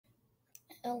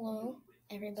Hello,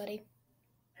 everybody.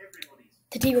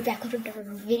 Today we're back with another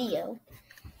video.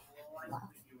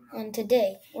 And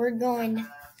today we're going...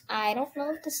 I don't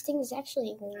know if this thing is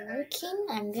actually working.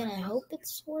 I'm gonna hope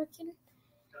it's working.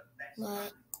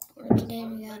 But today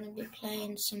we're gonna be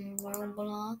playing some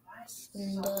Roblox.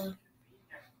 And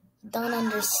don't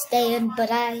understand, but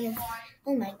I have...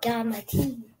 Oh my god, my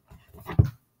team.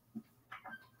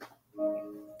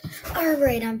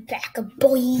 Alright, I'm back,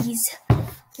 boys.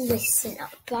 Listen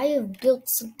up, I have built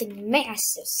something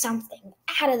massive, something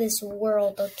out of this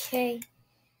world, okay?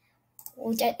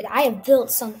 I have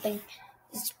built something,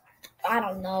 I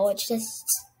don't know, it's just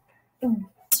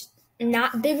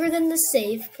not bigger than the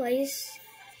safe place,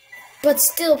 but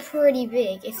still pretty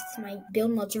big. If my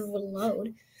build module will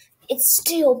load, it's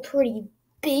still pretty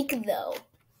big though.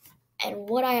 And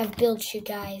what I have built, you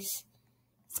guys,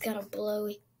 it's gonna blow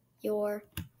your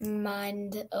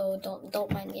mind. Oh,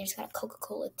 don't mind me, I just got a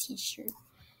Coca-Cola t-shirt.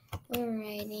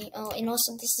 Alrighty. Oh, and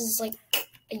also this is like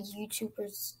a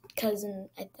YouTuber's cousin,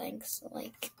 I think. So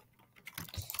like,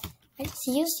 I just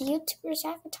use YouTubers'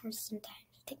 avatars sometimes.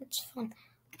 I think it's fun.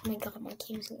 Oh my god, my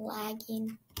game's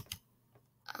lagging.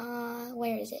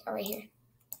 Where is it? Oh, right here.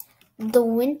 The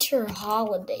winter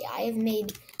holiday. I have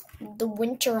made the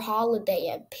winter holiday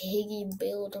a piggy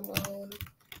build mode.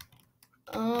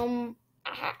 Oh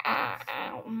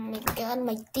my god,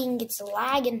 my thing gets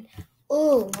lagging.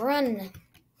 Oh, run.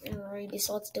 Alrighty,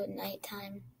 so let's do it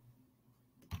nighttime.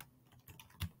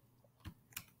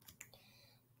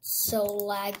 So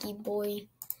laggy, boy.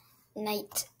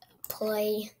 Night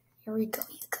play. Here we go,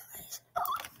 you guys.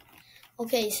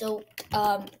 Okay, so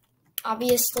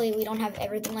obviously we don't have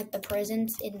everything like the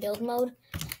prisons in build mode,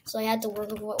 so I had to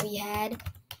work with what we had.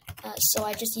 So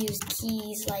I just used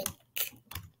keys like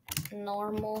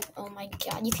normal. Oh my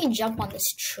god, you can jump on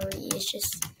this tree.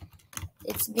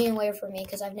 It's being weird for me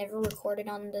because I've never recorded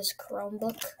on this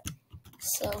Chromebook,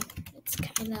 so it's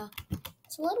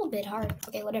a little bit hard.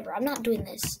 Okay, whatever. I'm not doing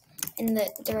this, and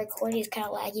the recording is kind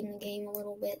of lagging the game a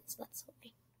little bit, so that's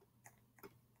why.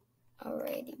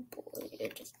 Alrighty, boy.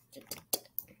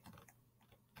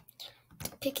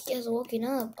 The piggy has woken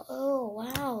up. Oh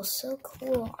wow, so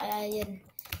cool. I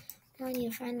need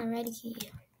to find the red key.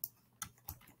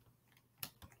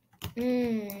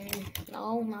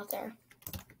 No, not there.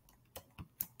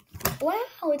 Wow,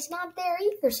 it's not there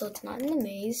either, so it's not in the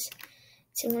maze.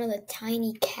 It's in one of the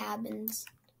tiny cabins.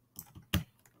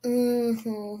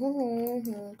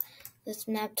 This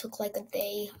map took like a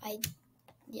day.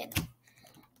 No.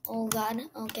 Oh god,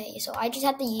 okay, so I just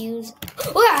have to use...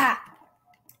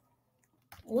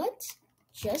 What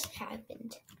just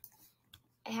happened?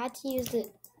 I had to use the...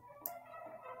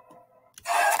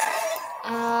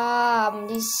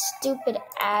 these stupid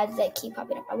ads that keep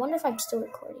popping up. I wonder if I'm still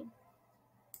recording.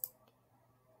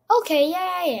 Okay, yeah,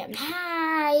 I am.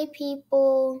 Hi,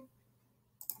 people.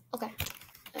 Okay.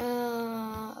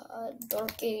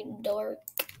 Dark.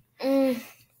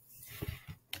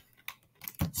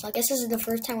 So I guess this is the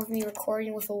first time with me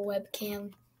recording with a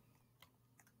webcam.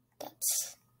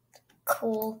 That's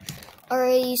cool.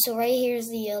 Alright, so right here's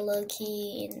the yellow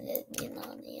key, and the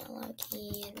yellow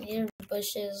key, and these are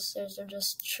bushes. Those are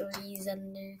just trees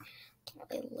under. Can't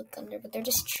really look under, but they're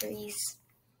just trees.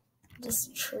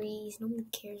 Just trees. No one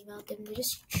cares about them. They're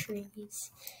just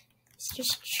trees. It's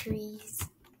just trees.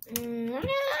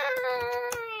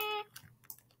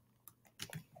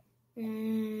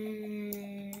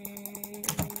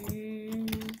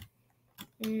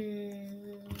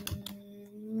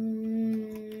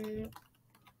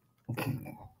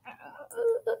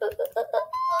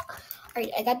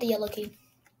 Alright, I got the yellow key.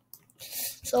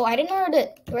 So I didn't know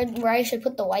where I should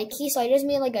put the white key, so I just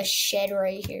made like a shed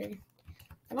right here.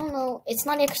 I don't know. It's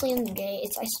not actually in the game.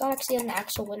 It's not actually on the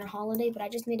actual winter holiday, but I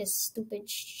just made a stupid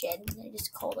shed. I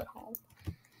just called it home.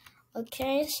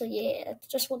 Okay, so yeah, that's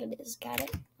just what it is. Got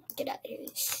it? Get out of here,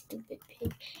 you stupid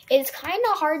pig. It's kind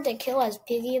of hard to kill as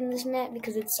piggy in this map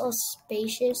because it's so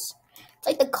spacious. It's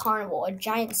like the carnival, a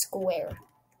giant square.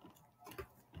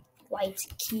 White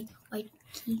key, white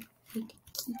key, white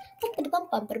key.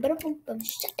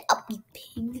 Shut up, you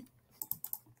pig.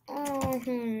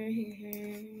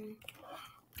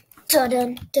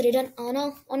 Dun.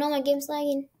 Oh no, my game's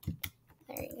lagging.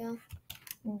 There you go.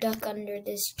 Duck under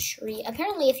this tree.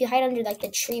 Apparently, if you hide under like the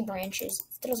tree branches,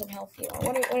 it doesn't help you.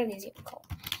 What are these even called?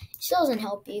 It still doesn't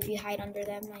help you if you hide under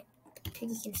them. Like the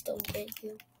piggy can still get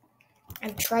you.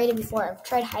 I've tried it before. I've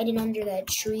tried hiding under that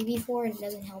tree before, and it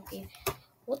doesn't help you.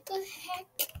 What the heck?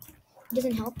 It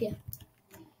doesn't help you.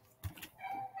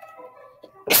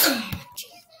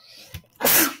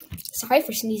 Sorry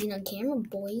for sneezing on camera,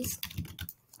 boys.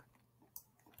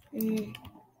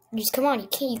 Just come on,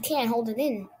 you can't hold it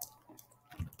in.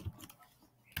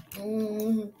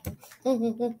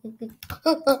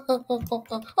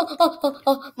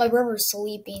 My brother's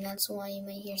sleeping, that's why you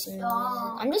may hear some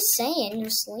noises. I'm just saying, you're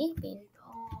sleeping.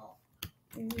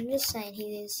 I'm just saying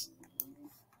he is.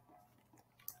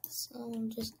 So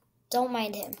just don't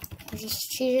mind him. She's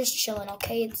just chilling,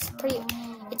 okay? It's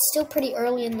still pretty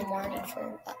early in the morning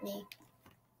for me.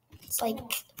 It's like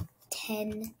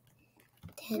 10.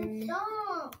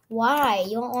 Why?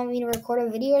 You don't want me to record a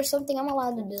video or something? I'm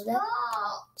allowed to do that.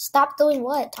 Stop doing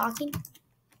what? Talking?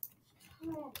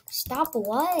 Stop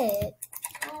what?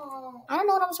 I don't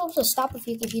know what I'm supposed to stop if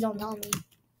you don't tell me.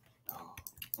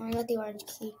 I got the orange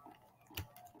key.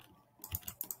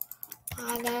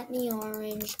 I got the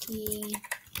orange key.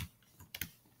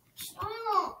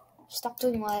 Stop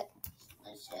doing what?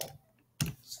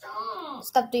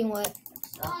 Stop doing what?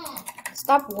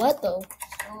 Stop what though?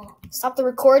 Stop the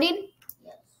recording?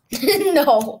 Yes.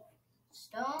 No.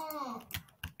 Stop.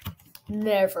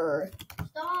 Never.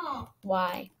 Stop.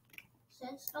 Why?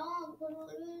 Said stop. We're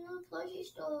in a plushie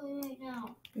store right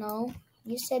now. No.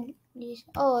 You said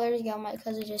oh, there you go. My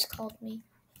cousin just called me.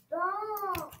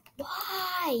 Stop.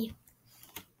 Why?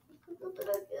 Look what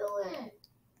I'm doing.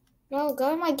 No,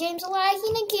 God, my game's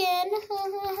lagging again.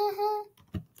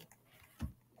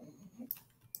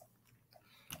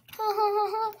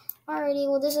 Alrighty,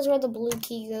 well, this is where the blue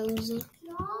key goes.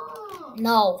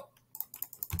 No.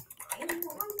 I want to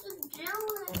do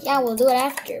it. Yeah, we'll do it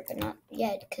after, but not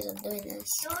yet, because I'm doing this.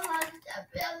 No, I'm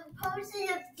posting, you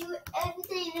have to do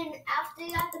everything, and then after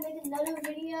you have to make another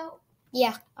video?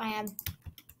 Yeah, I am.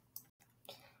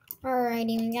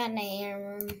 Alrighty, we got the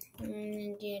hammer.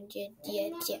 Yeah.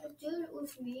 Do it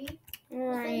with me.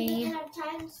 Alright. You don't have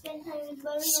time to spend time with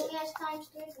Buddy. You only has time to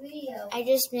do this video. I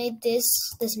just made this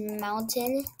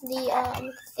mountain.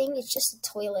 The thing. It's just a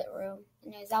toilet room.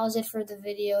 Anyways, that was it for the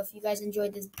video. If you guys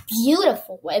enjoyed this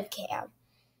beautiful webcam,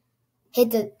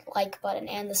 hit the like button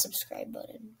and the subscribe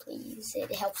button, please.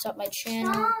 It helps out my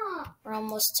channel. Stop. We're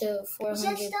almost to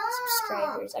 400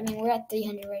 subscribers. I mean, we're at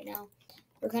 300 right now.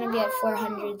 We're going to be at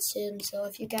 400 soon, so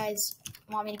if you guys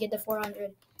want me to get to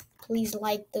 400, please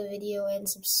like the video and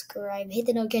subscribe. Hit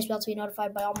the notification bell to be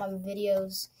notified by all my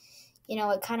videos. You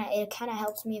know, it kind of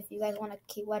helps me if you guys want to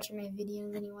keep watching my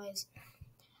videos anyways.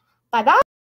 Bye-bye!